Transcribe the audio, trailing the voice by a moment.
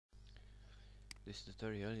This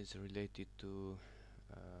tutorial is related to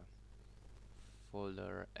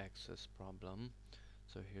folder access problem.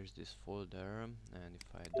 So here's this folder, and if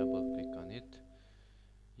I double click on it,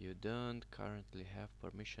 you don't currently have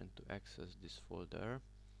permission to access this folder.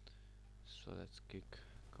 So let's click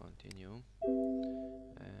continue,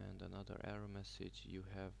 and another error message: you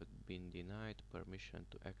have been denied permission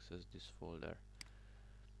to access this folder.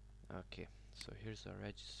 Okay, so here's a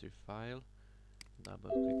registry file. Double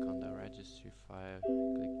click on the registry file,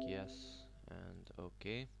 click yes and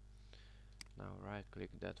OK. Now right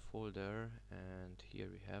click that folder, and here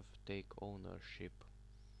we have take ownership.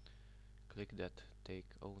 Click that take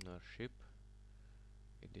ownership,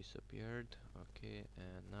 it disappeared. Okay,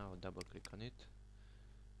 and now double click on it,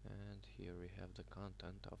 and here we have the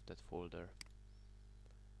content of that folder.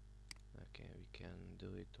 Okay, we can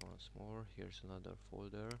do it once more. Here's another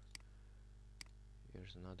folder,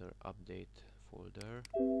 here's another update folder,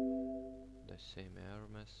 the same error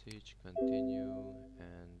message, continue,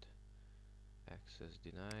 and access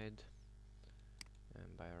denied.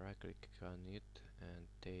 And by right click on it and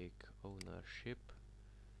take ownership,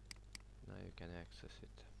 now you can access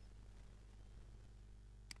it.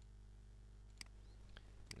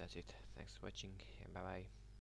 That's it. Thanks for watching, and bye bye.